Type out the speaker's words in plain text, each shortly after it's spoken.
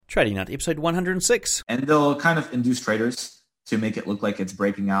Trading Nut, episode 106. And they'll kind of induce traders to make it look like it's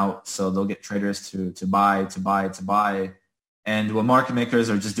breaking out. So they'll get traders to buy. And what market makers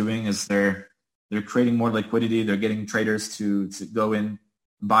are just doing is they're creating more liquidity. They're getting traders to go in,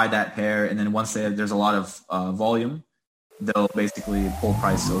 buy that pair. And then once there's a lot of volume, they'll basically pull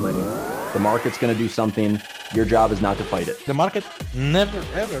price away. The market's going to do something. Your job is not to fight it. The market never,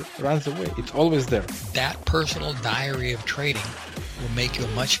 ever runs away. It's always there. That personal diary of trading will make you a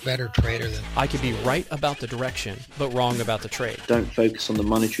much better trader than... I could be right about the direction, but wrong about the trade. Don't focus on the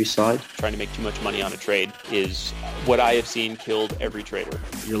monetary side. Trying to make too much money on a trade is what I have seen killed every trader.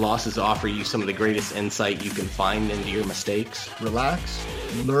 Your losses offer you some of the greatest insight you can find into your mistakes. Relax,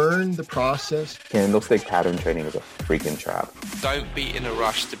 learn the process. Candlestick pattern trading is a freaking trap. Don't be in a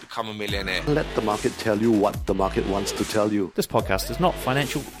rush to become a millionaire. Let the market tell you what the market wants to tell you. This podcast is not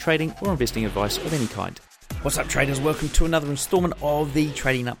financial, trading, or investing advice of any kind. What's up, traders? Welcome to another installment of the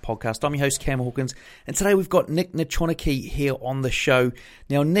Trading Nut podcast. I'm your host, Cam Hawkins, and today we've got Nick Nacjoniki here on the show.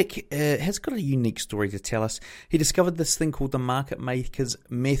 Now, Nick has got a unique story to tell us. He discovered this thing called the Market Makers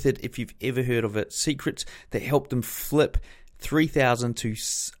Method, if you've ever heard of it. Secrets that helped him flip 3,000 to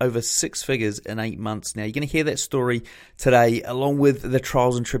over six figures in 8 months. Now, you're going to hear that story today, along with the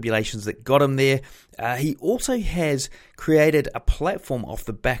trials and tribulations that got him there. He also has created a platform off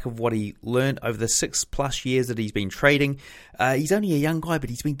the back of what he learned over the 6+ years that he's been trading. He's only a young guy, but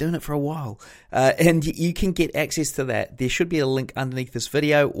he's been doing it for a while. And you can get access to that. There should be a link underneath this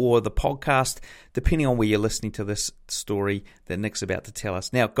video or the podcast, depending on where you're listening to this story that Nick's about to tell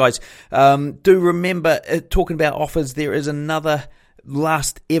us. Now, guys, do remember, talking about offers, there is another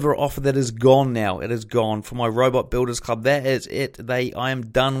last ever offer that is gone now. It is gone for my Robot Builders Club. That is it. I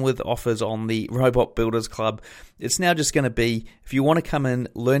am done with offers on the Robot Builders Club. It's now just going to be, if you want to come in,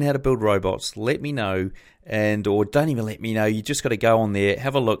 learn how to build robots, let me know. Or don't even let me know. You just got to go on there,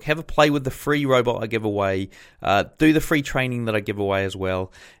 have a look, have a play with the free robot I give away, do the free training that I give away as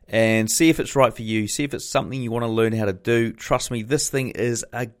well, and see if it's right for you, see if it's something you want to learn how to do. Trust me, this thing is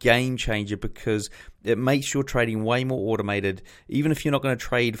a game changer because it makes your trading way more automated. Even if you're not going to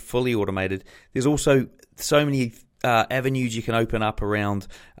trade fully automated, there's also so many avenues you can open up around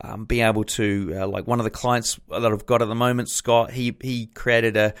being able to, like one of the clients that I've got at the moment, Scott, he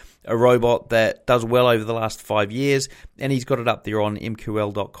created a robot that does well over the last 5 years, and he's got it up there on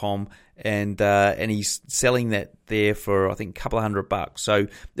mql.com, and he's selling that there for, I think, a couple of $100. So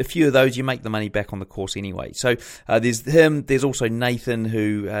a few of those, you make the money back on the course anyway. So there's him. There's also Nathan,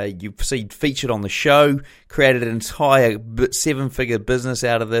 who you've seen featured on the show, created an entire 7-figure business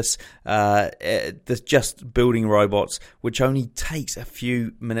out of this, just building robots, which only takes a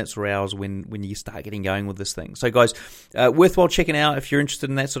few minutes or hours when you start getting going with this thing. So guys, worthwhile checking out if you're interested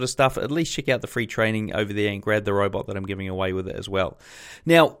in that sort of stuff. At least check out the free training over there and grab the robot that I'm giving away with it as well.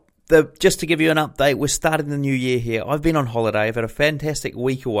 Now, just to give you an update, we're starting the new year here. I've been on holiday. I've had a fantastic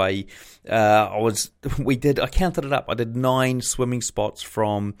week away. I counted it up. I did 9 swimming spots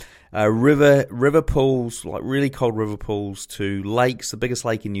from river pools, like really cold river pools, to lakes, the biggest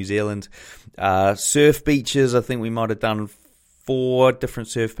lake in New Zealand. Surf beaches, I think we might have done 4 different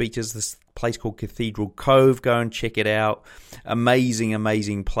surf beaches. This place called Cathedral Cove. Go and check it out. Amazing,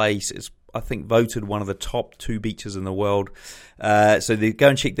 amazing place. It's, I think, voted one of the top 2 beaches in the world. So go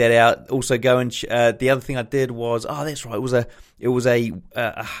and check that out. Also, go and the other thing I did was, that's right, it was a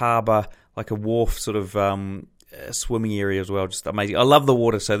harbour, like a wharf sort of swimming area as well. Just amazing. I love the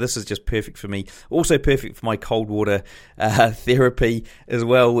water, so this is just perfect for me. Also perfect for my cold water therapy as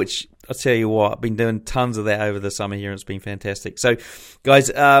well, which I'll tell you what, I've been doing tons of that over the summer here, and it's been fantastic. So,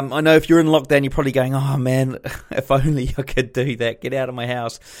 guys, I know if you're in lockdown, you're probably going, oh, man, if only I could do that. Get out of my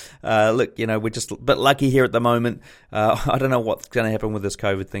house. Look, we're just a bit lucky here at the moment. I don't know what's going to happen with this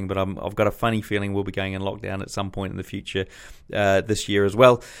COVID thing, but I've got a funny feeling we'll be going in lockdown at some point in the future this year as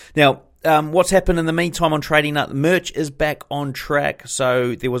well. Now, what's happened in the meantime on Trading Nut? Merch is back on track,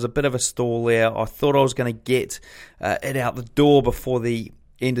 so there was a bit of a stall there. I thought I was going to get it out the door before the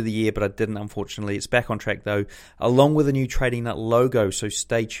end of the year, but I didn't, unfortunately. It's back on track though, along with a new Trading Nut logo, so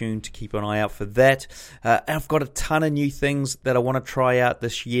stay tuned to keep an eye out for that. I've got a ton of new things that I want to try out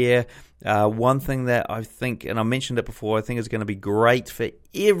this year. One thing that I think, and I mentioned it before, I think is going to be great for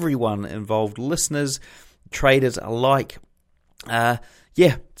everyone involved, listeners, traders alike.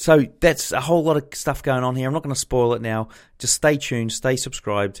 So that's a whole lot of stuff going on here. I'm not going to spoil it now. Just stay tuned, stay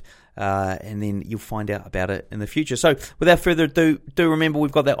subscribed, and then you'll find out about it in the future. So without further ado, do remember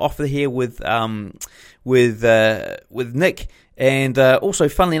we've got that offer here with Nick. And also,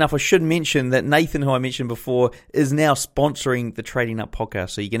 funnily enough, I should mention that Nathan, who I mentioned before, is now sponsoring the Trading Nut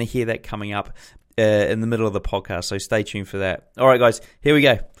podcast. So you're going to hear that coming up in the middle of the podcast. So stay tuned for that. All right, guys, here we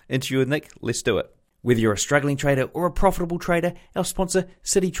go. Interview with Nick, let's do it. Whether you're a struggling trader or a profitable trader, our sponsor,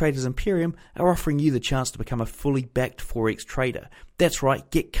 City Traders Imperium, are offering you the chance to become a fully backed Forex trader. That's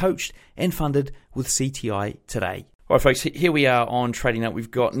right, get coached and funded with CTI today. All right, folks, here we are on Trading Up. We've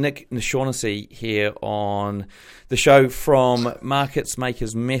got Nick Nashaugnessy here on the show from Markets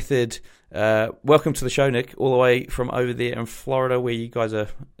Makers Method. Welcome to the show, Nick, all the way from over there in Florida, where you guys are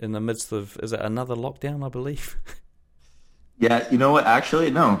in the midst of, is it another lockdown, I believe? Yeah, you know what?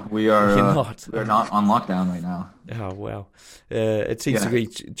 Actually, no. We are not. We're not on lockdown right now. Oh, wow. It seems to be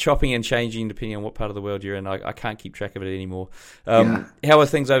chopping and changing depending on what part of the world you're in. I can't keep track of it anymore. How are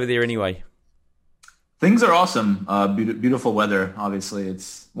things over there anyway? Things are awesome. Beautiful weather, obviously.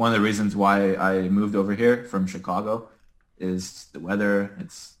 It's one of the reasons why I moved over here from Chicago is the weather.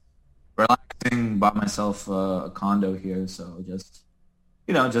 It's relaxing. Bought myself a condo here, so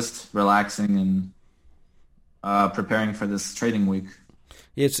just relaxing and preparing for this trading week.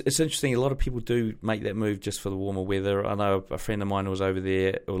 Yeah, it's interesting. A lot of people do make that move just for the warmer weather. I know a friend of mine was over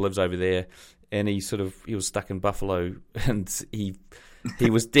there, or lives over there, and he was stuck in Buffalo, and he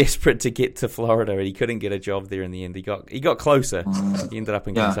was desperate to get to Florida, and he couldn't get a job there in the end. He got closer. He ended up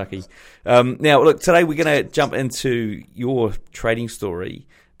in Kentucky. Now, look, today we're going to jump into your trading story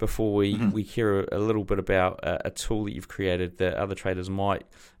before we hear a little bit about a tool that you've created that other traders might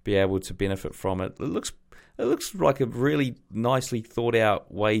be able to benefit from. It looks like a really nicely thought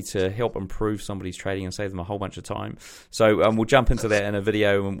out way to help improve somebody's trading and save them a whole bunch of time. So we'll jump into that in a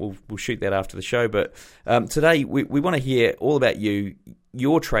video, and we'll shoot that after the show. But today we want to hear all about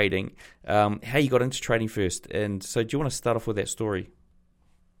your trading, how you got into trading first. And so do you want to start off with that story?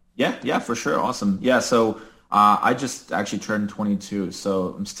 Yeah, for sure. Awesome. Yeah, so I just actually turned 22,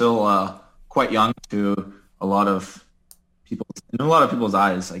 so I'm still quite young to a lot of people's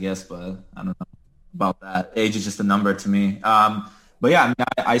eyes, I guess, but I don't know about that. Age is just a number to me. But yeah,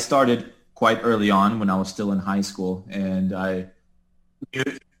 I started quite early on when I was still in high school, and I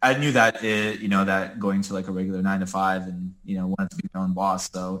knew that that going to like a regular 9-to-5 and wanted to be my own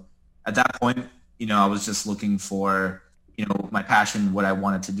boss. So at that point, I was just looking for my passion, what I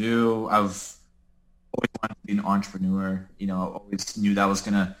wanted to do. I've always wanted to be an entrepreneur. Always knew that I was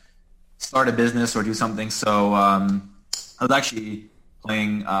gonna start a business or do something. So I was actually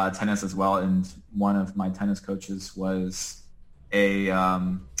playing tennis as well, and one of my tennis coaches was a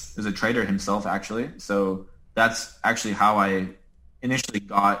trader himself, actually. So that's actually how I initially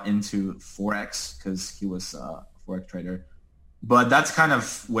got into Forex, because he was a Forex trader. But that's kind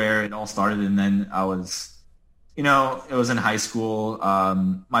of where it all started, and then I was, it was in high school.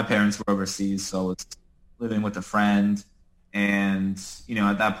 My parents were overseas, so I was living with a friend, and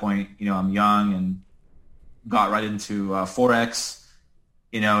at that point, I'm young and got right into Forex.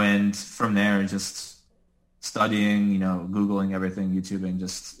 And from there, just studying, Googling everything, YouTubing,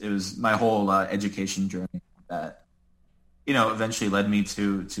 it was my whole education journey that, eventually led me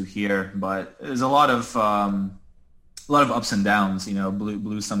to here. But there's a lot of ups and downs,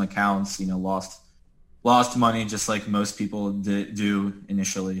 blew some accounts, lost money just like most people do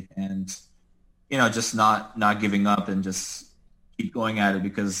initially. And, just not giving up and just keep going at it,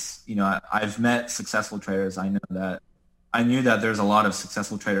 because, I've met successful traders. I knew that there's a lot of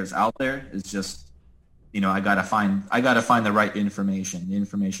successful traders out there. It's just, I gotta find the right information, the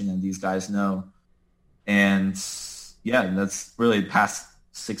information that these guys know. And yeah, that's really the past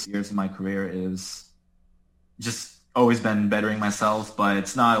 6 years of my career is just always been bettering myself. But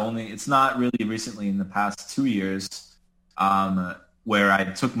it's not really recently in the past 2 years where I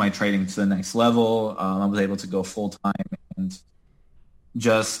took my trading to the next level. I was able to go full time and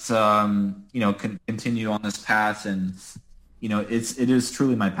just continue on this path, and it is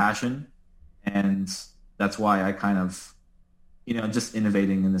truly my passion, and that's why I kind of just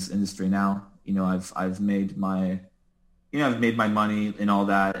innovating in this industry now. I've made my money and all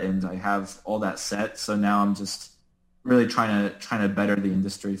that, and I have all that set. So now I'm just really trying to better the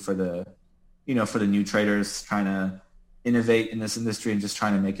industry for the new traders, trying to innovate in this industry and just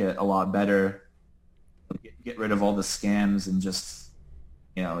trying to make it a lot better, get rid of all the scams, and just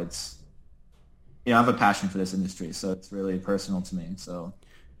I have a passion for this industry, so it's really personal to me. So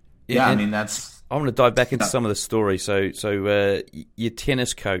yeah, that's. I want to dive back into some of the story. So your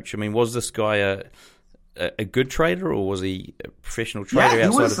tennis coach. Was this guy a good trader, or was he a professional trader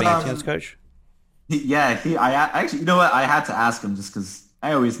outside of being a tennis coach? I actually, I had to ask him just because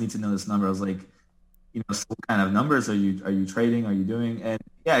I always need to know this number. I was like, so what kind of numbers are you trading? Are you doing? And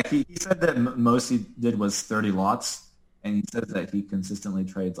yeah, he said that most he did was 30 lots, and he says that he consistently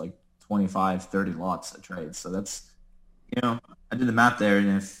trades like 25, 30 lots a trade. So that's, I did the math there,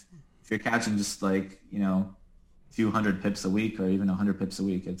 and if you're catching just like, few hundred pips a week or even 100 pips a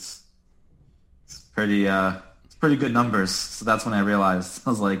week. It's pretty good numbers. So that's when I realized, I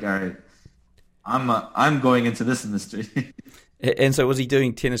was like, all right, I'm going into this industry. And so was he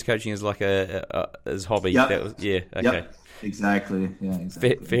doing tennis coaching as like his hobby? Yep. Okay. Yep. Exactly. Yeah,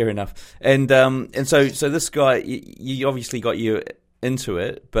 exactly. Fair enough. And so this guy, you obviously got you into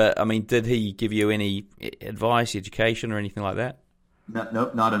it, but I mean, did he give you any advice, education, or anything like that?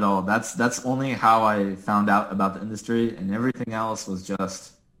 Nope, not at all. That's only how I found out about the industry, and everything else was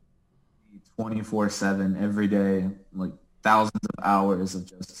just 24/7 every day, like thousands of hours of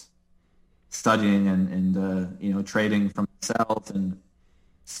just studying and trading for myself and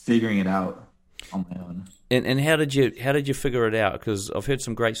just figuring it out on my own. And how did you figure it out? Because I've heard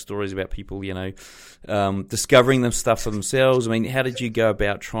some great stories about people, discovering them stuff for themselves. I mean, how did you go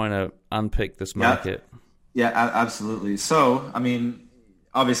about trying to unpick this market? Yeah, absolutely. So, I mean,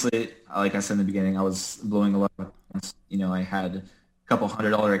 obviously, like I said in the beginning, I was blowing a lot of accounts. I had a couple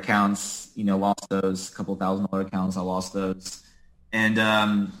 $100 accounts, lost those. A couple $1,000 accounts, I lost those. And,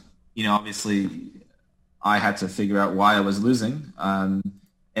 obviously, I had to figure out why I was losing. And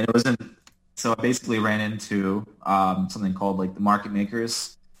it wasn't. So I basically ran into something called like the market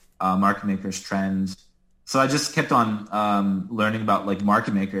makers trend. So I just kept on learning about like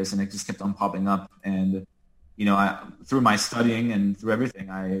market makers, and it just kept on popping up. And through my studying and through everything,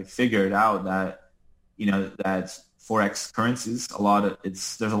 I figured out that that forex currencies,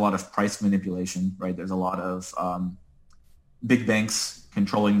 there's a lot of price manipulation, right? There's a lot of big banks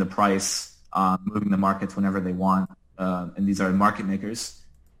controlling the price, moving the markets whenever they want, and these are market makers.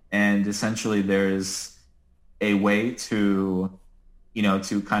 And essentially, there's a way to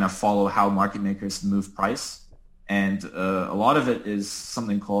kind of follow how market makers move price. And a lot of it is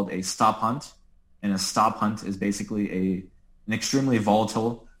something called a stop hunt. And a stop hunt is basically an extremely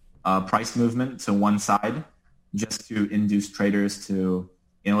volatile price movement to one side, just to induce traders to,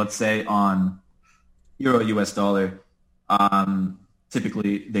 let's say on Euro US dollar,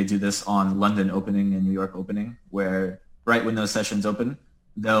 typically they do this on London opening and New York opening, where right when those sessions open,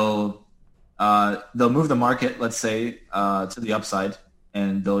 they'll move the market, let's say, to the upside,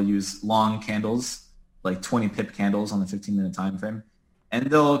 and they'll use long candles, like 20 pip candles on the 15-minute time frame, and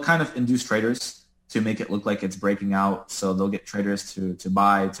they'll kind of induce traders to make it look like it's breaking out. So they'll get traders to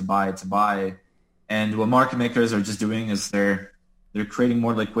buy. And what market makers are just doing is they're creating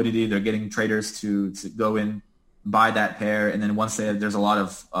more liquidity. They're getting traders to go in, buy that pair, and then once there's a lot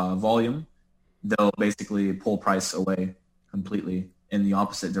of volume, they'll basically pull price away completely in the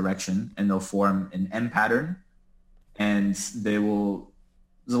opposite direction, and they'll form an M pattern, and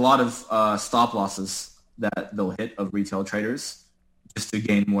there's a lot of stop losses that they'll hit of retail traders just to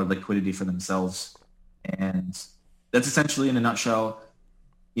gain more liquidity for themselves. And that's essentially, in a nutshell,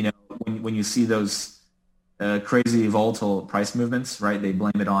 when you see those crazy volatile price movements, right, they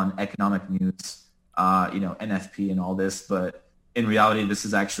blame it on economic news, NFP and all this, but in reality, this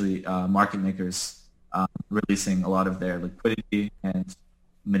is actually market makers releasing a lot of their liquidity and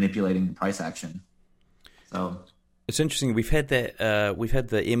manipulating the price action. So it's interesting. We've had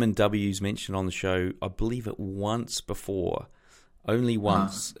the M&Ws mentioned on the show, I believe it once before, only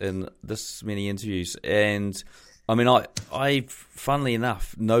once in this many interviews. And I mean, I funnily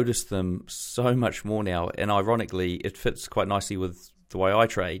enough noticed them so much more now. And ironically, it fits quite nicely with the way I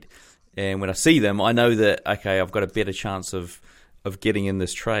trade. And when I see them, I know that, okay, I've got a better chance of getting in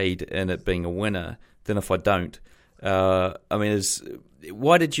this trade and it being a winner than if I don't. I mean,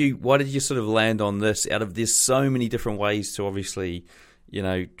 why did you sort of land on this? Out of there's so many different ways to obviously,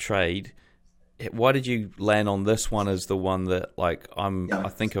 trade. Why did you land on this one as the one that I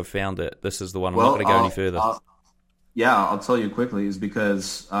think I've found it. This is the one. I'm not going to go any further. I'll tell you quickly. Is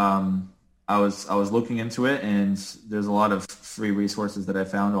because I was looking into it, and there's a lot of free resources that I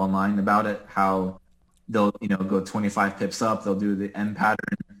found online about it. How they'll go 25 pips up, they'll do the M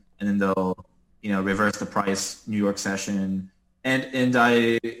pattern, and then they'll reverse the price, New York session. And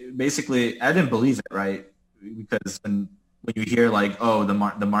I basically, I didn't believe it, right? Because when you hear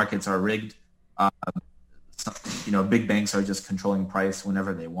the markets are rigged, big banks are just controlling price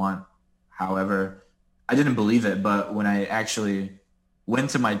whenever they want. However, I didn't believe it, but when I actually went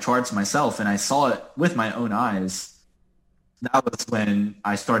to my charts myself and I saw it with my own eyes, that was when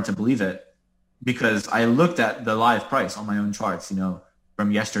I started to believe it, because I looked at the live price on my own charts,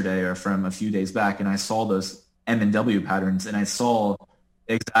 from yesterday or from a few days back, and I saw those M&W patterns, and I saw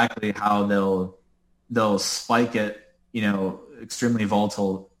exactly how they'll spike it, extremely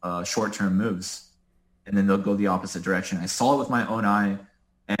volatile short-term moves, and then they'll go the opposite direction. I saw it with my own eye,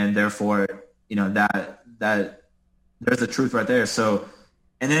 and therefore, that there's the truth right there. So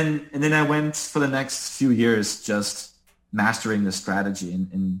And then I went for the next few years just mastering the strategy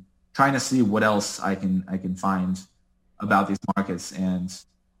and trying to see what else I can find about these markets. And,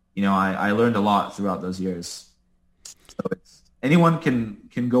 I learned a lot throughout those years. So anyone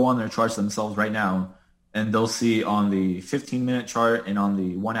can go on their charts themselves right now, and they'll see on the 15-minute chart and on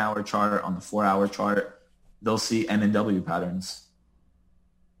the 1 hour chart, on the 4 hour chart, they'll see M&W patterns.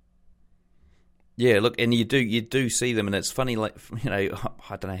 Yeah, look, and you do see them, and it's funny, like, I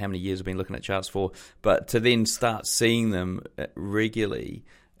don't know how many years I've been looking at charts for, but to then start seeing them regularly,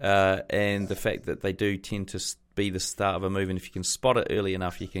 and the fact that they do tend to be the start of a move, and if you can spot it early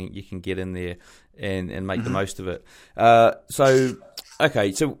enough, you can get in there and make the most of it. So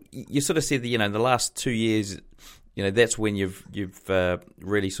you sort of said that, in the last 2 years, that's when you've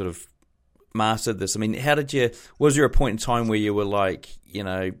really sort of mastered this. I mean, was there a point in time where you were like,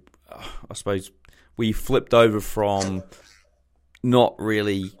 I suppose, where you flipped over from not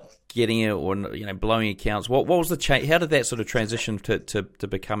really getting it or, blowing accounts? What was the change? How did that sort of transition to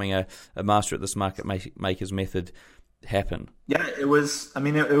becoming a master at this market makers method happen? Yeah, it was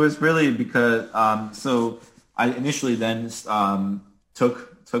really because, so I initially then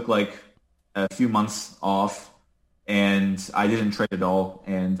took like a few months off, and I didn't trade at all.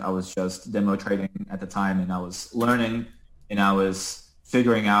 And I was just demo trading at the time, and I was learning, and I was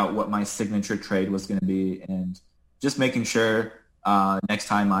figuring out what my signature trade was going to be, and just making sure next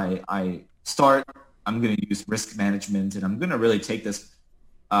time I start, I'm going to use risk management, and I'm going to really take this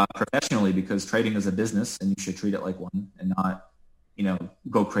professionally, because trading is a business, and you should treat it like one and not,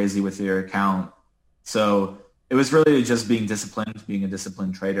 go crazy with your account. So it was really just being a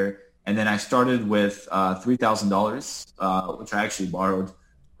disciplined trader. And then I started with $3,000, which I actually borrowed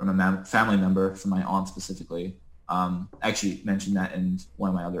from a family member, from my aunt specifically. I actually mentioned that in one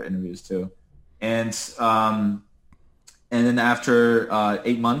of my other interviews too. And then after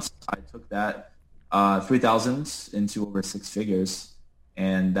 8 months, I took that 3,000 into over six figures.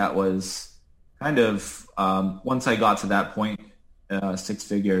 And that was kind of, once I got to that point, 6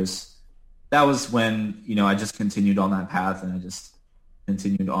 figures, that was when, I just continued on that path, and I just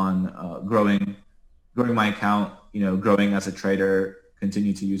continued on growing my account, growing as a trader,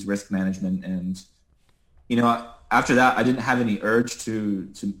 continued to use risk management. And, after that, I didn't have any urge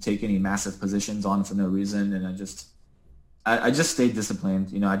to take any massive positions on for no reason. And I just stayed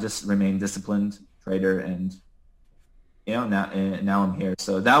disciplined. I just remained disciplined trader, and now I'm here.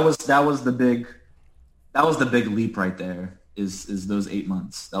 So that was the big leap right there. Is those 8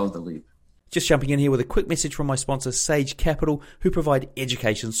 months? That was the leap. Just jumping in here with a quick message from my sponsor, Sage Capital, who provide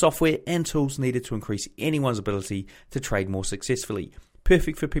education software and tools needed to increase anyone's ability to trade more successfully.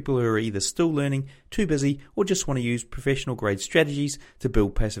 Perfect for people who are either still learning, too busy, or just want to use professional grade strategies to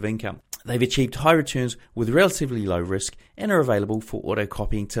build passive income. They've achieved high returns with relatively low risk and are available for auto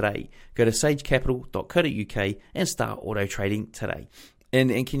copying today. Go to sagecapital.co.uk and start auto trading today.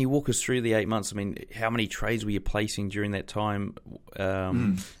 And can you walk us through the 8 months? I mean, how many trades were you placing during that time?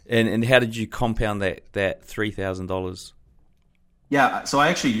 And how did you compound that $3,000? Yeah, so I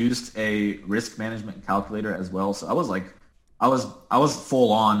actually used a risk management calculator as well. So I was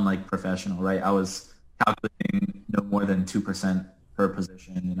full on like professional, right? I was calculating no more than 2% per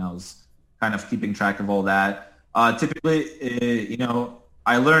position, and I was kind of keeping track of all that. Typically,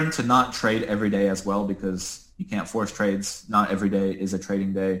 I learned to not trade every day as well, because you can't force trades. Not every day is a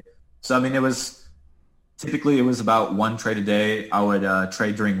trading day. So, it was about one trade a day. I would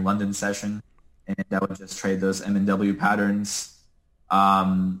trade during London session, and I would just trade those M&W patterns.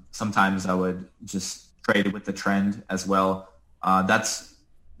 Sometimes I would just trade with the trend as well. That's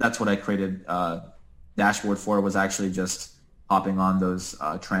what I created Dashboard for, was actually just hopping on those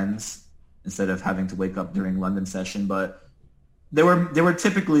trends instead of having to wake up during London session. But they were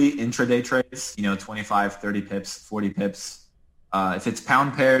typically intraday trades, 25, 30 pips, 40 pips. If it's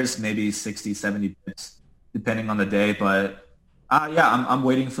pound pairs, maybe 60, 70 pips, depending on the day. But I'm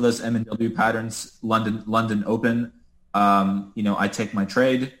waiting for those M&W patterns, London open. I take my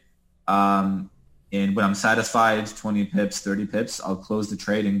trade. And when I'm satisfied, 20 pips, 30 pips, I'll close the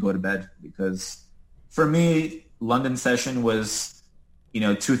trade and go to bed. Because for me, London session was,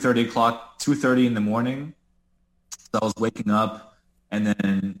 2:30 in the morning. So I was waking up, and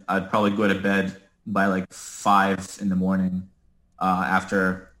then I'd probably go to bed by like 5 in the morning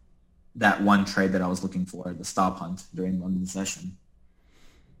after that one trade that I was looking for, the stop hunt during London session.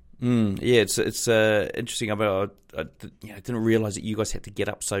 Yeah, it's interesting. I didn't realize that you guys had to get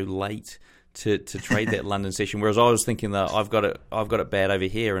up so late to trade that London session. Whereas I was thinking that I've got it bad over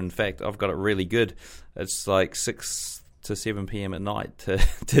here. In fact, I've got it really good. It's like 6 to 7 p.m. at night to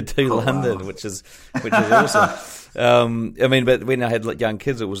do London, wow. which is awesome. I mean, but when I had young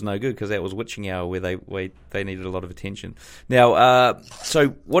kids, it was no good because that was witching hour where they needed a lot of attention. Now, so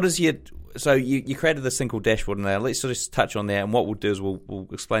what is your... So you created this thing called Dashboard. Now let's just touch on that, and what we'll do is we'll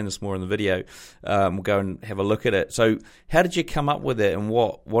explain this more in the video. We'll go and have a look at it. So how did you come up with it, and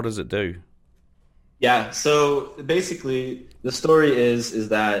what does it do? Yeah, so basically the story is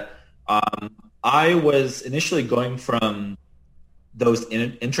that I was initially going from those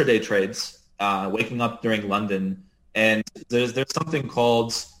intraday trades, waking up during London, and there's something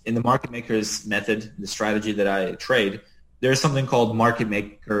called, in the market makers method, the strategy that I trade, there's something called market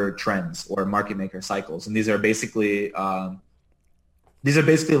maker trends or market maker cycles, and these are basically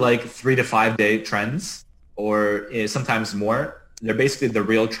like 3 to 5 day trends, or sometimes more. They're basically the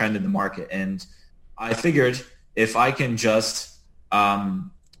real trend in the market, and I figured if I can just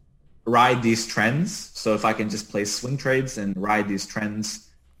ride these trends, so if I can just play swing trades and ride these trends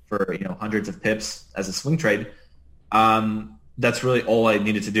for hundreds of pips as a swing trade, that's really all I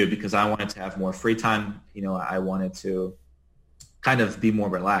needed to do, because I wanted to have more free time. I wanted to kind of be more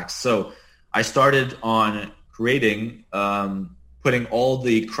relaxed. So I started on creating, putting all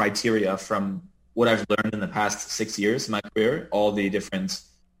the criteria from what I've learned in the past 6 years of my career, all the different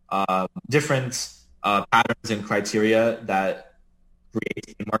patterns and criteria that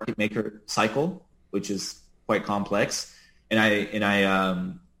create a market maker cycle, which is quite complex. And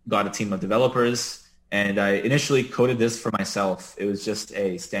I got a team of developers, and I initially coded this for myself. It was just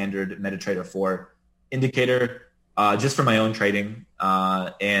a standard MetaTrader 4 indicator, just for my own trading.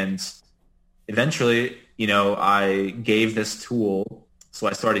 And eventually, I gave this tool. So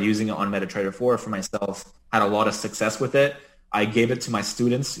I started using it on MetaTrader 4 for myself, had a lot of success with it. I gave it to my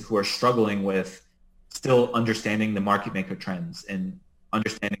students who are struggling with still understanding the market maker trends and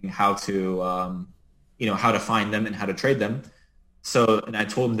understanding how to, how to find them and how to trade them. And I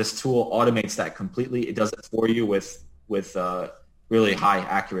told them this tool automates that completely. It does it for you with really high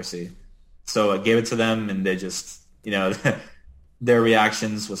accuracy. So I gave it to them, and they just, their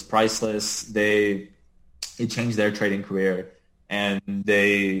reactions was priceless. It changed their trading career, and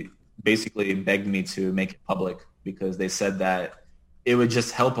they basically begged me to make it public, because they said that it would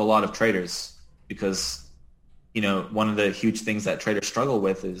just help a lot of traders, because, one of the huge things that traders struggle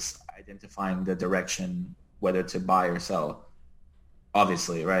with is identifying the direction, whether to buy or sell,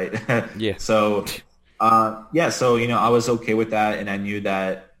 obviously, right? Yeah. So I was okay with that, and I knew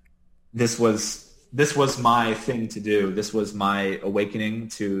that this was my thing to do. This was my awakening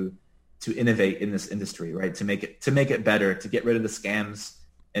to innovate in this industry, right? To make it better, to get rid of the scams,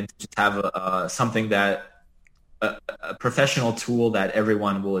 and to just have something that a professional tool that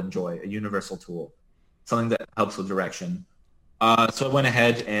everyone will enjoy, a universal tool, something that helps with direction. So I went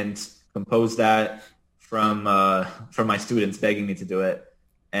ahead and composed that from my students begging me to do it,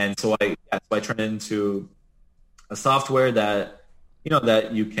 and so I turned it into a software that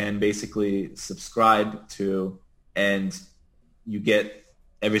that you can basically subscribe to, and you get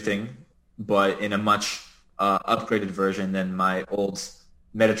everything, but in a much upgraded version than my old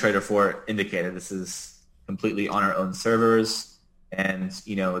MetaTrader 4 indicator. This is completely on our own servers, and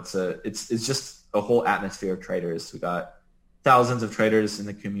it's just a whole atmosphere of traders. We got thousands of traders in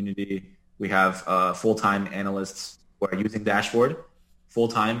the community. We have full-time analysts who are using Dashboard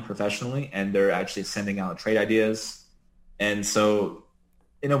full-time professionally, and they're actually sending out trade ideas. And so,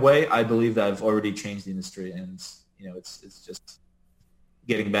 in a way, I believe that I've already changed the industry, and it's just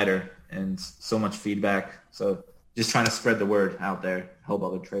getting better, and so much feedback. So, just trying to spread the word out there, help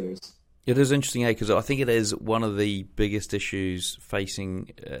other traders. It is interesting, because I think it is one of the biggest issues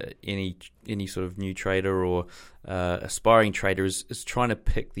facing any sort of new trader or aspiring trader is trying to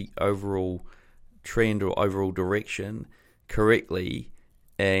pick the overall trend or overall direction correctly.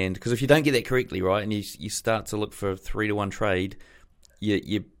 And because if you don't get that correctly, right, and you start to look for a 3-to-1 trade,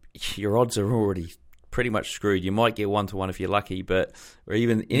 your odds are already pretty much screwed. You might get 1-to-1 if you're lucky, or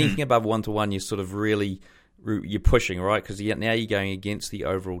even anything above 1-to-1, you're sort of really, you're pushing, right? Because now you're going against the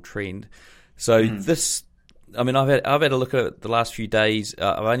overall trend. So this, I mean, I've had a look at it the last few days.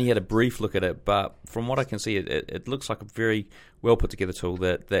 I've only had a brief look at it, but from what I can see, it looks like a very well put together tool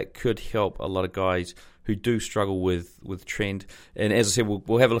that could help a lot of guys who do struggle with trend. And as I said,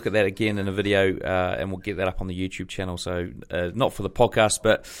 we'll have a look at that again in a video, and we'll get that up on the YouTube channel. So not for the podcast,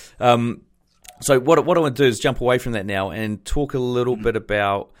 but so what I want to do is jump away from that now and talk a little bit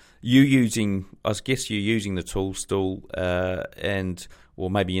about you using, I guess you're using the tool still, or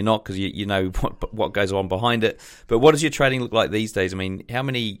maybe you're not, because you know what goes on behind it. But what does your trading look like these days? I mean, how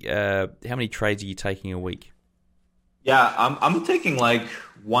many trades are you taking a week? Yeah, I'm taking like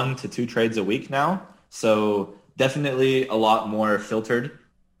 1 to 2 trades a week now. So definitely a lot more filtered,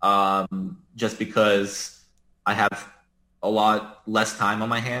 just because I have a lot less time on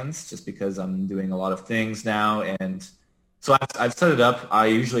my hands, just because I'm doing a lot of things now. And so I've set it up. I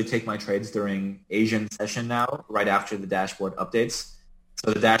usually take my trades during Asian session now, right after the dashboard updates.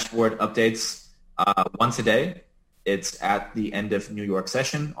 So the dashboard updates once a day. It's at the end of New York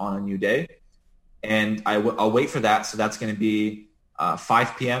session on a new day. And I'll wait for that. So that's going to be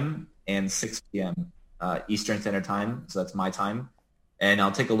 5 p.m. and 6 p.m. Eastern Standard Time. So that's my time. And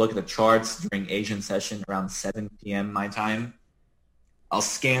I'll take a look at the charts during Asian session around 7 p.m. my time. I'll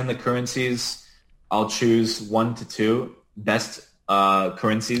scan the currencies. I'll choose 1 to 2 best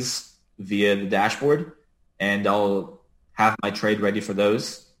currencies via the dashboard, and I'll have my trade ready for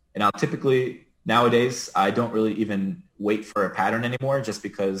those. And I'll typically, nowadays, I don't really even wait for a pattern anymore, just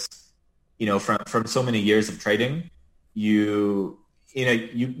because, from so many years of trading, you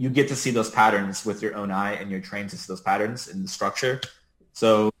get to see those patterns with your own eye, and you're trained to see those patterns in the structure.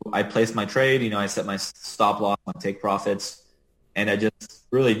 So I place my trade, I set my stop loss, my take profits, and I just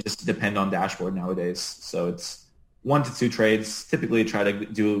really just depend on dashboard nowadays. So it's 1 to 2 trades. Typically try to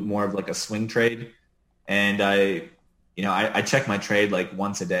do more of like a swing trade. And I check my trade like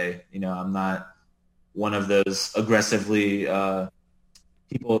once a day. I'm not one of those aggressively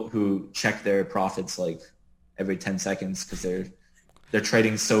people who check their profits like every 10 seconds because they're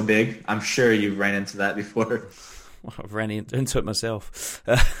trading so big. I'm sure you've ran into that before. Well, I've ran into it myself.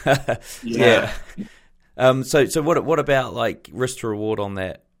 Yeah. So what about like risk to reward on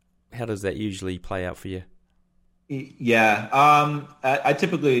that? How does that usually play out for you? Yeah. I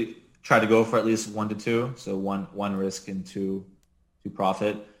typically try to go for at least 1 to 2. So one risk and two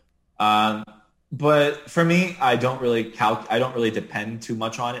profit. But for me, I don't really depend too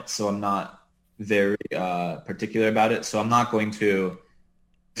much on it. So I'm not very particular about it. So I'm not going to,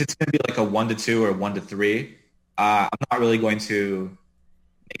 if it's going to be like a 1 to 2 or 1 to 3, I'm not really going to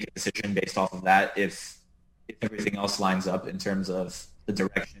make a decision based off of that if everything else lines up in terms of the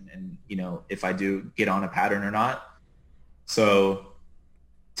direction and, if I do get on a pattern or not. So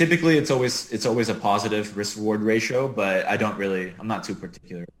typically it's always a positive risk reward ratio, but I'm not too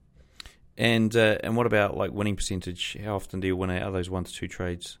particular. And what about like winning percentage? How often do you win out of those 1 to 2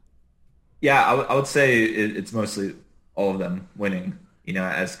 trades? Yeah, I would say it's mostly all of them winning,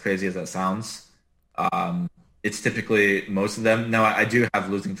 as crazy as that sounds. It's typically most of them. Now, I do have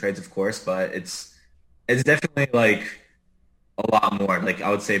losing trades, of course, but it's definitely like a lot more. Like I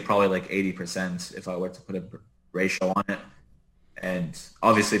would say probably like 80% if I were to put a ratio on it. And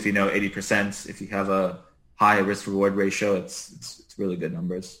obviously, if 80%, if you have a high risk reward ratio, it's really good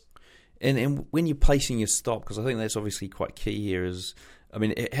numbers. And when you're placing your stop, because I think that's obviously quite key here.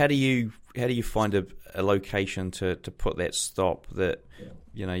 How do you find a location to put that stop that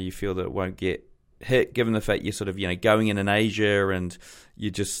you feel that it won't get hit, given the fact you're sort of going in Asia and you're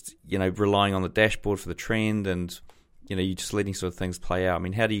just relying on the dashboard for the trend and you're just letting sort of things play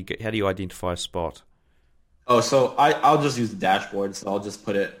out. How do you identify a spot? Oh, so I'll just use the dashboard. So I'll just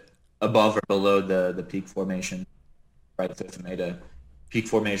put it above or below the peak formation. Right, so if I made a peak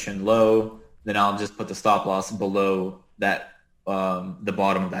formation low, then I'll just put the stop loss below that the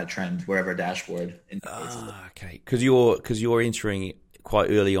bottom of that trend, wherever dashboard indicates. Okay, because you're entering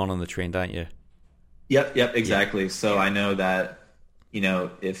quite early on in the trend, aren't you? Yep, exactly. Yeah. So I know that,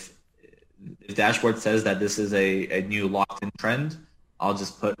 if dashboard says that this is a new locked-in trend, I'll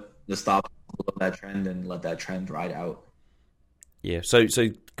just put the stop below that trend and let that trend ride out. Yeah. So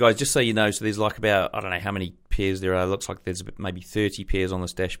guys, just so you know, so there's like about, I don't know how many pairs there are. It looks like there's maybe 30 pairs on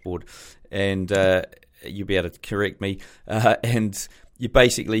this dashboard, and you'll be able to correct me. And you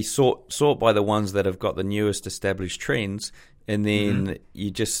basically sort by the ones that have got the newest established trends. And then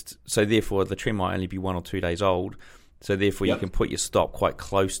so therefore the trend might only be 1 or 2 days old. So therefore you can put your stop quite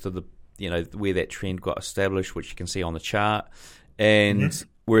close to the, where that trend got established, which you can see on the chart. And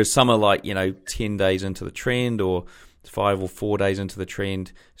whereas some are like, 10 days into the trend or 5 or 4 days into the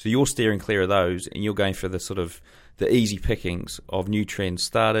trend. So you're steering clear of those and you're going for the sort of the easy pickings of new trends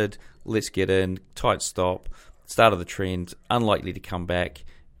started. Let's get in, tight stop, start of the trend, unlikely to come back.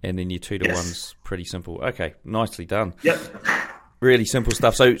 And then your 2 to 1's pretty simple. Okay, nicely done. Yep. Really simple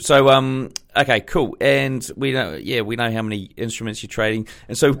stuff. So okay, cool. And we know how many instruments you're trading.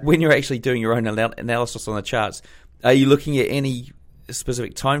 And so when you're actually doing your own analysis on the charts, are you looking at any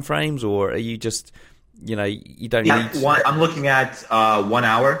specific time frames, or are you just, you don't need to... I'm looking at 1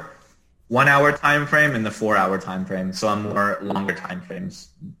 hour time frame and the 4 hour time frame. So I'm more longer time frames.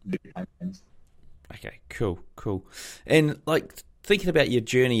 Okay, cool. And like, thinking about your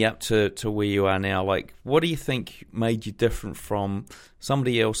journey up to where you are now, like, what do you think made you different from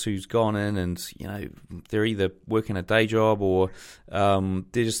somebody else who's gone in and, you know, they're either working a day job or they're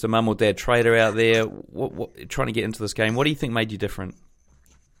just a mum or dad trader out there trying to get into this game? What do you think made you different?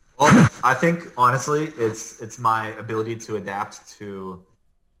 Well, I think, honestly, it's my ability to adapt to,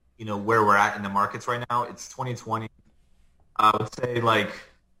 you know, where we're at in the markets right now. It's 2020. I would say, like,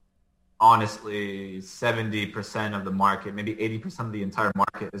 honestly, 70% of the market, maybe 80% of the entire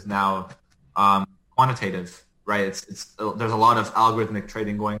market is now quantitative, right? There's a lot of algorithmic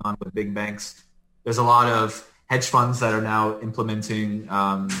trading going on with big banks. There's a lot of hedge funds that are now implementing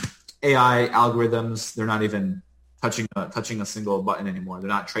AI algorithms. They're not even touching a single button anymore. They're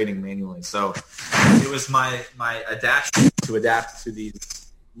not trading manually. So it was my adaptation to adapt to these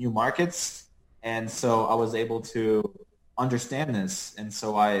new markets, and so I was able to understand this, and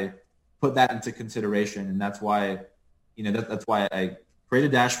so I put that into consideration, and that's why, you know, that's why I create a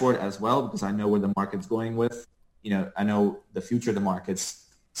dashboard as well, because I know where the market's going with, you know, I know the future of the markets.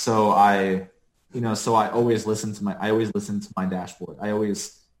 So I always listen to my dashboard. I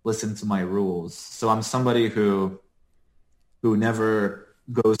always listen to my rules. So I'm somebody who never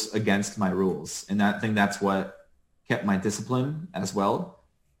goes against my rules, and I think that's what kept my discipline as well.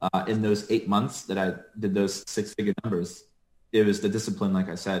 In those 8 months that I did those 6-figure numbers, it was the discipline, like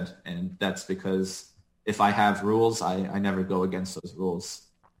I said, and that's because if I have rules, I never go against those rules.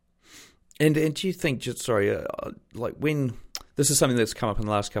 And do you think, like, when this is something that's come up in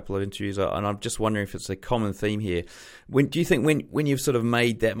the last couple of interviews, and I'm just wondering if it's a common theme here. Do you think when you've sort of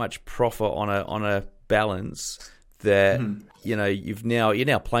made that much profit on a balance that you know you're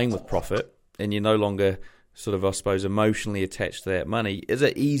now playing with profit and you're no longer sort of, I suppose, emotionally attached to that money, is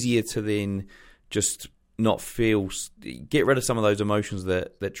it easier to then just not get rid of some of those emotions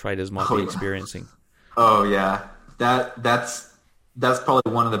that traders might be experiencing? Oh yeah, that's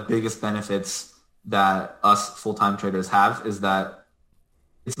probably one of the biggest benefits that us full-time traders have, is that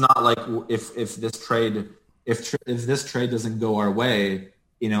it's not like if this trade doesn't go our way,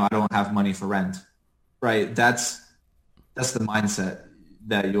 you know, I don't have money for rent, right? That's the mindset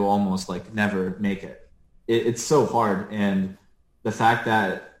that you'll almost like never make it. It's so hard, and the fact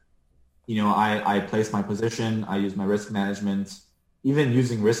that, you know, I place my position, I use my risk management. Even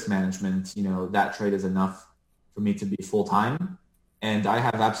using risk management, you know, that trade is enough for me to be full-time. And I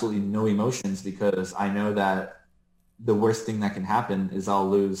have absolutely no emotions, because I know that the worst thing that can happen is I'll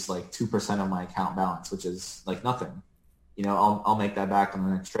lose like 2% of my account balance, which is like nothing. You know, I'll make that back on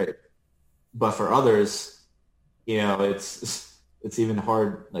the next trade. But for others, you know, it's even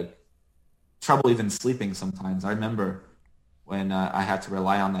hard, like trouble even sleeping sometimes. I remember when I had to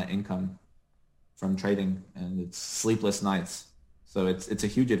rely on that income from trading, and it's sleepless nights. So it's a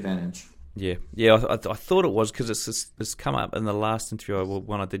huge advantage. Yeah. I thought it was, because it's come up in the last interview,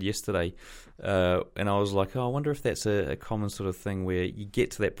 one I did yesterday, and I was like, I wonder if that's a common sort of thing where you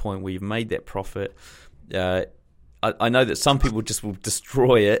get to that point where you've made that profit. I know that some people just will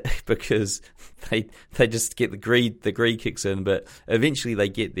destroy it because they just get the greed kicks in, but eventually they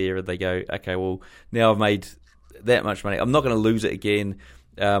get there and they go, okay, well, now I've made that much money, I'm not going to lose it again.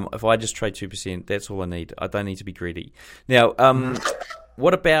 If I just trade 2%, that's all I need. I don't need to be greedy. Now,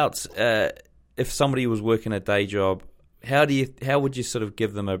 what about if somebody was working a day job? How would you sort of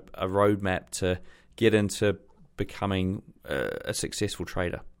give them a roadmap to get into becoming a successful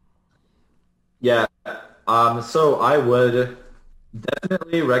trader? Yeah. So I would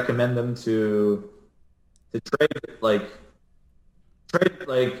definitely recommend them to trade like,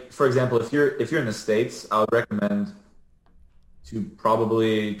 for example, if you're in the States, I would recommend to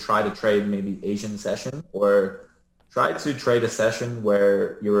probably try to trade maybe Asian session, or try to trade a session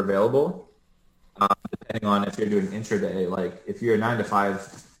where you're available, depending on if you're doing intraday. Like if you're 9 to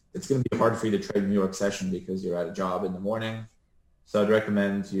 5, it's going to be hard for you to trade New York session because you're at a job in the morning. So I'd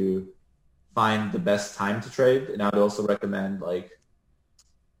recommend you find the best time to trade. And I would also recommend, like,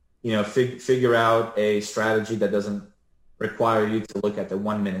 you know, figure out a strategy that doesn't require you to look at the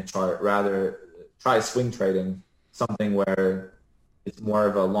 1 minute chart. Rather, try swing trading, something where it's more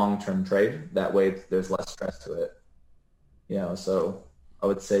of a long-term trade. That way there's less stress to it. You know, so I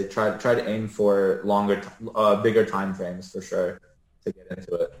would say try to aim for bigger time frames for sure to get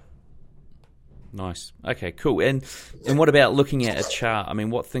into it. Nice. Okay, cool. And what about looking at a chart? I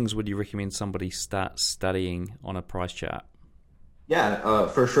mean, what things would you recommend somebody start studying on a price chart? Yeah,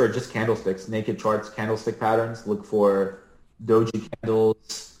 for sure. Just candlesticks, naked charts, candlestick patterns. Look for doji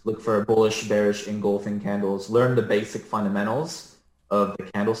candles. Look for bullish, bearish, engulfing candles. Learn the basic fundamentals of the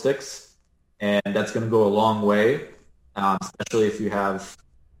candlesticks, and that's going to go a long way, especially if you have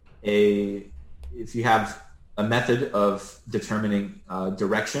a method of determining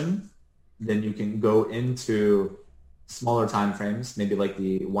direction, then you can go into smaller time frames, maybe like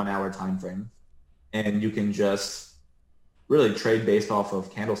the 1 hour time frame, and you can just really trade based off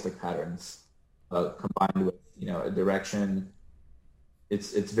of candlestick patterns combined with a direction.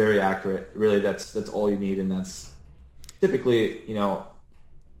 It's very accurate. Really, that's all you need, and that's typically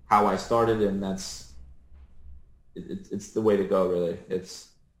how I started, and it's the way to go. Really, it's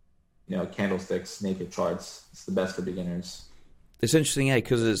candlesticks, naked charts. It's the best for beginners. It's interesting,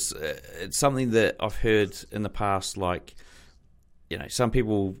 because it's something that I've heard in the past. Like, some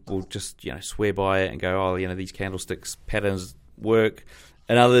people will just swear by it and go, "Oh, these candlesticks patterns work,"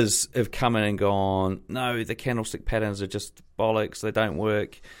 and others have come in and gone, "No, the candlestick patterns are just bollocks. They don't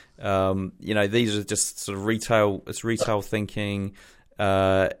work. These are just sort of retail thinking,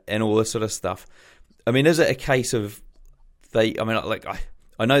 and all this sort of stuff." I mean, is it a case of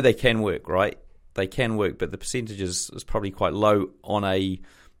I know they can work, right? They can work, but the percentage is probably quite low on a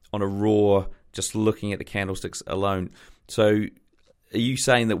raw, just looking at the candlesticks alone. So are you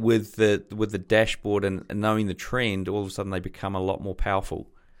saying that with the dashboard and knowing the trend, all of a sudden they become a lot more powerful?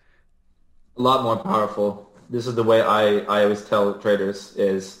 A lot more powerful. This is the way I always tell traders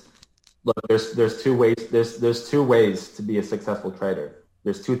is, look, there's two ways. There's two ways to be a successful trader.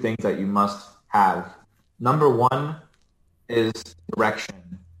 There's two things that you must have. Number one is direction.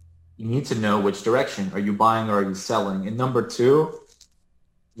 You need to know which direction. Are you buying or are you selling? And number two,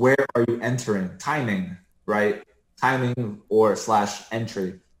 where are you entering? Timing, right? Timing or /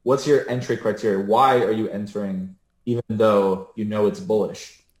 entry. What's your entry criteria? Why are you entering even though it's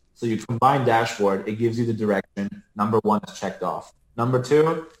bullish? So you combine dashboard, it gives you the direction. Number one is checked off. Number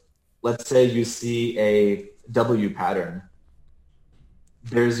two, let's say you see a W pattern.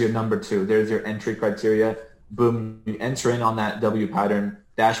 There's your number two. There's your entry criteria. Boom, you enter in on that W pattern.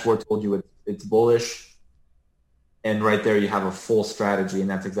 Dashboard told you it's bullish. And right there you have a full strategy, and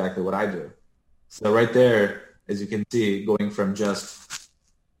that's exactly what I do. So right there, as you can see, going from just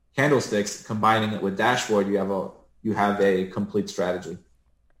candlesticks, combining it with dashboard, you have a complete strategy.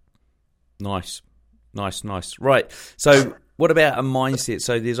 Nice. Right. So what about a mindset?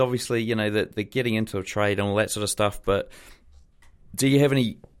 So there's obviously, the getting into a trade and all that sort of stuff, but do you have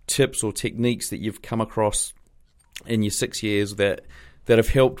any tips or techniques that you've come across in your 6 years that have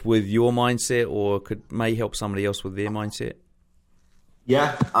helped with your mindset or may help somebody else with their mindset?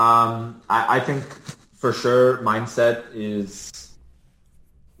 Yeah. I think for sure mindset is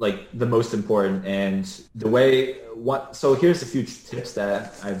like the most important, and so here's a few tips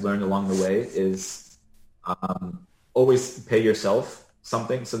that I've learned along the way is always pay yourself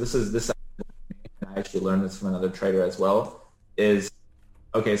something. So this I actually learned this from another trader as well, is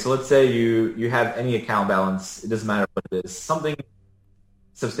okay, so let's say you have any account balance, it doesn't matter what it is, something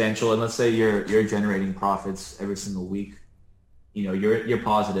substantial, and let's say you're generating profits every single week, you're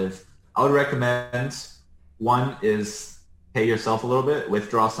positive. I would recommend, one is pay yourself a little bit,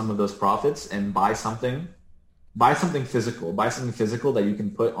 withdraw some of those profits and buy something physical that you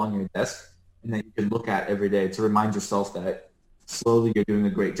can put on your desk and that you can look at every day to remind yourself that slowly you're doing a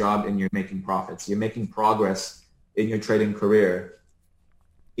great job and you're making profits. You're making progress in your trading career,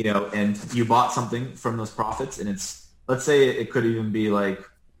 and you bought something from those profits, and let's say it could even be like,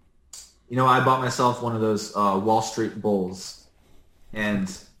 I bought myself one of those Wall Street Bulls, and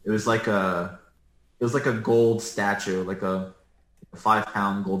it was like a gold statue, like a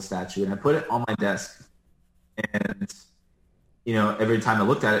 5-pound gold statue, and I put it on my desk, and every time I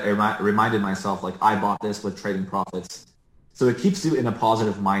looked at it, it reminded myself like I bought this with trading profits. So it keeps you in a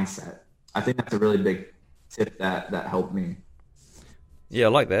positive mindset. I think that's a really big tip that helped me. Yeah, I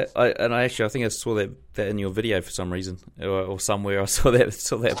like that. I think I saw that in your video for some reason, or somewhere I saw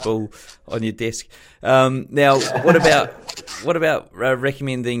that bull on your desk. Now, what about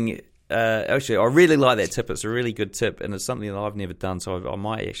recommending? Actually, I really like that tip. It's a really good tip, and it's something that I've never done, so I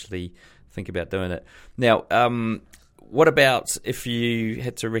might actually think about doing it. Now, what about if you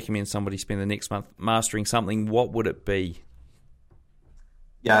had to recommend somebody spend the next month mastering something? What would it be?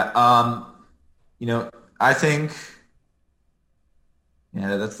 Yeah, I think.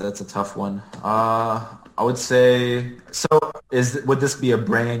 Yeah, that's a tough one. I would say, so would this be a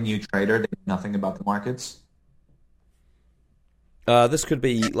brand new trader that knows nothing about the markets? This could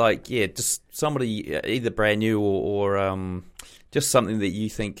be just somebody either brand new or just something that you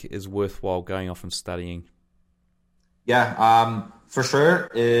think is worthwhile going off and studying. Yeah, for sure.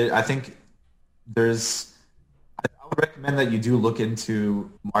 I think I would recommend that you do look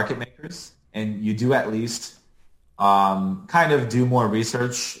into market makers, and you do at least kind of do more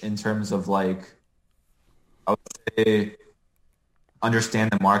research in terms of I would say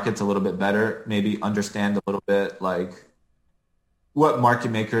understand the markets a little bit better, maybe understand a little bit like what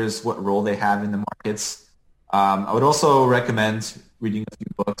market makers, what role they have in the markets. I would also recommend reading a few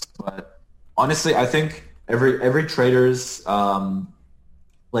books, but honestly, I think every trader's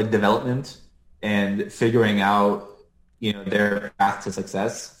like development and figuring out, their path to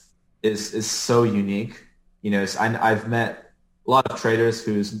success is so unique. I've met a lot of traders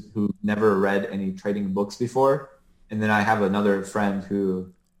who never read any trading books before, and then I have another friend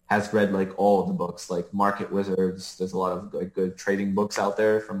who has read like all of the books, like Market Wizards. There's a lot of like good trading books out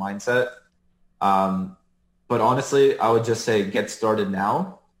there for mindset. But honestly, I would just say get started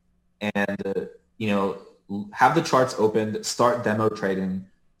now, and have the charts opened. Start demo trading.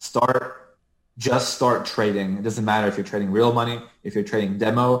 Just start trading. It doesn't matter if you're trading real money, if you're trading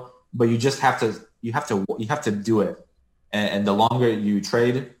demo, but you just have to do it. And the longer you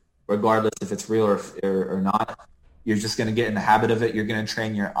trade, regardless if it's real or not, you're just going to get in the habit of it. You're going to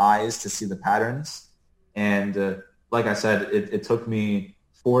train your eyes to see the patterns. And like I said, it took me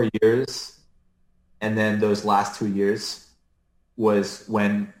 4 years. And then those last 2 years was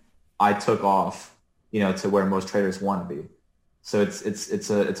when I took off, to where most traders want to be. So it's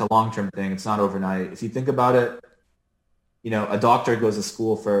a long-term thing. It's not overnight. If you think about it, a doctor goes to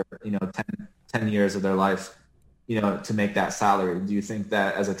school for, 10 years of their life, to make that salary. Do you think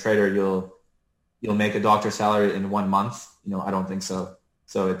that as a trader, you'll make a doctor's salary in 1 month? I don't think so.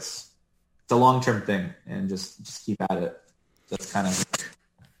 So it's a long-term thing, and just keep at it. That's kind of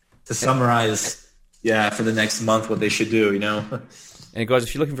to summarize, for the next month what they should do, And guys,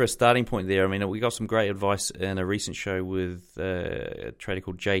 if you're looking for a starting point there, we got some great advice in a recent show with a trader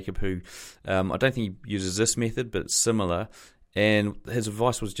called Jacob, who I don't think he uses this method, but similar. And his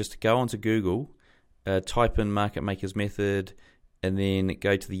advice was just to go onto Google, type in Market Makers Method, and then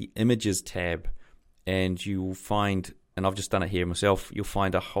go to the Images tab, and you will find, and I've just done it here myself, you'll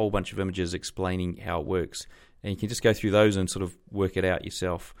find a whole bunch of images explaining how it works. And you can just go through those and sort of work it out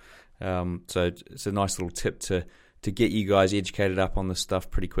yourself. So it's a nice little tip to get you guys educated up on this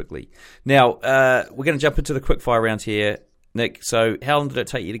stuff pretty quickly. Now, we're going to jump into the quickfire round here. Nick, so how long did it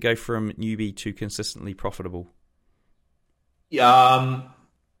take you to go from newbie to consistently profitable? 3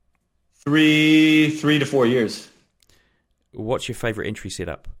 to 4 years. What's your favorite entry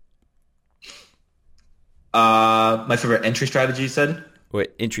setup? My favorite entry strategy, you said? Or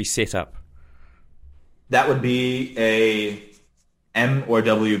entry setup. That would be a M or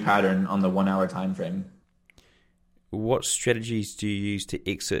W pattern on the 1 hour time frame. What strategies do you use to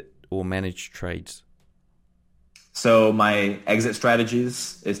exit or manage trades? So my exit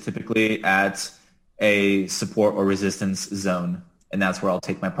strategies is typically at a support or resistance zone, and that's where I'll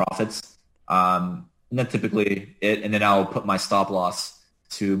take my profits. And then typically and then I'll put my stop loss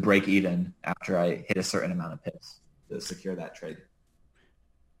to break even after I hit a certain amount of pips to secure that trade.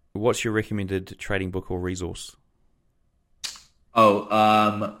 What's your recommended trading book or resource?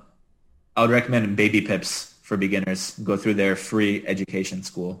 I would recommend Baby Pips for beginners. Go through their free education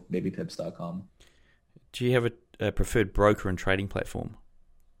school, babypips.com. Do you have a preferred broker and trading platform?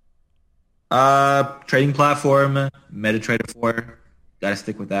 Trading platform, MetaTrader 4. Got to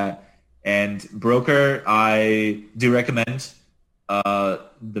stick with that. And broker, I do recommend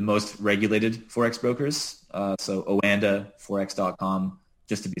the most regulated Forex brokers. So Oanda, Forex.com,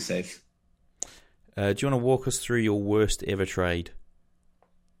 just to be safe. Do you want to walk us through your worst ever trade?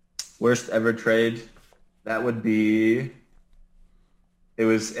 Worst ever trade? That would be,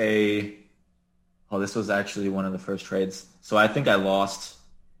 this was actually one of the first trades. So I think I lost,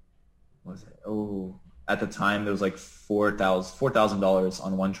 at the time it was like $4,000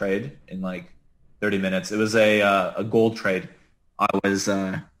 on one trade in like 30 minutes. It was a gold trade. I was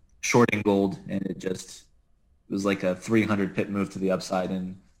shorting gold, and it was like a 300 pip move to the upside,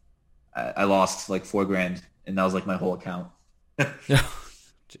 and I lost like $4,000, and that was like my whole account.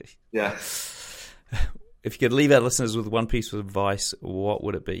 Yeah. If you could leave our listeners with one piece of advice, what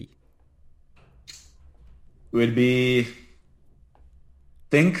would it be? It would be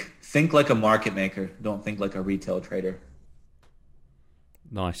think like a market maker. Don't think like a retail trader.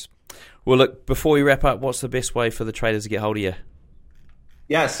 Nice. Well, look, before we wrap up, what's the best way for the traders to get hold of you?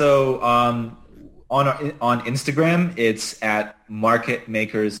 Yeah, so on Instagram, it's at Market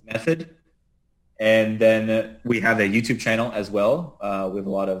Makers Method. And then we have a YouTube channel as well. We have a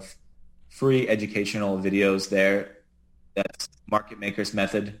lot of free educational videos there. That's Market Makers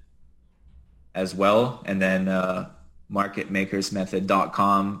Method as well. And then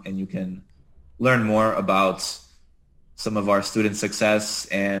marketmakersmethod.com, and you can learn more about some of our student success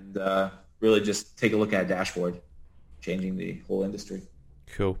and really just take a look at Dashboard, changing the whole industry.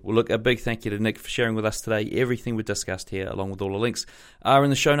 Cool. Well, look, a big thank you to Nick for sharing with us today. Everything we discussed here, along with all the links, are in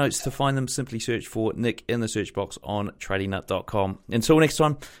the show notes. To find them, simply search for Nick in the search box on tradingnut.com. Until next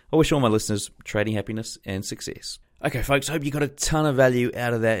time, I wish all my listeners trading happiness and success. Okay, folks, hope you got a ton of value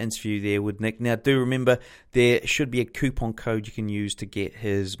out of that interview there with Nick. Now, do remember, there should be a coupon code you can use to get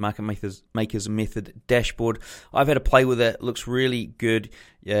his Market Makers Method dashboard. I've had a play with it. It looks really good.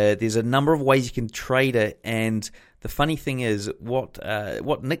 There's a number of ways you can trade it, and the funny thing is, what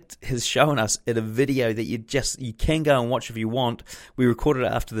Nick has shown us in a video that you can go and watch if you want. We recorded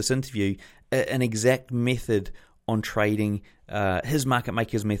it after this interview, an exact method on trading, his Market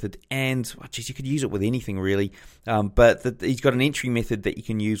Makers Method, and you could use it with anything really, but he's got an entry method that you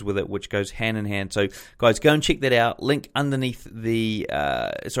can use with it, which goes hand in hand. So guys, go and check that out. Link underneath the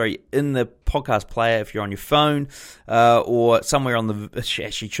in the podcast player if you're on your phone, or somewhere on the,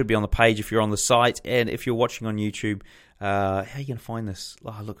 actually should be on the page if you're on the site, and if you're watching on YouTube, how are you going to find this?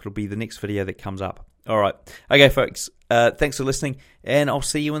 Oh, look, it'll be the next video that comes up. All right, okay folks, thanks for listening, and I'll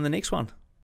see you in the next one.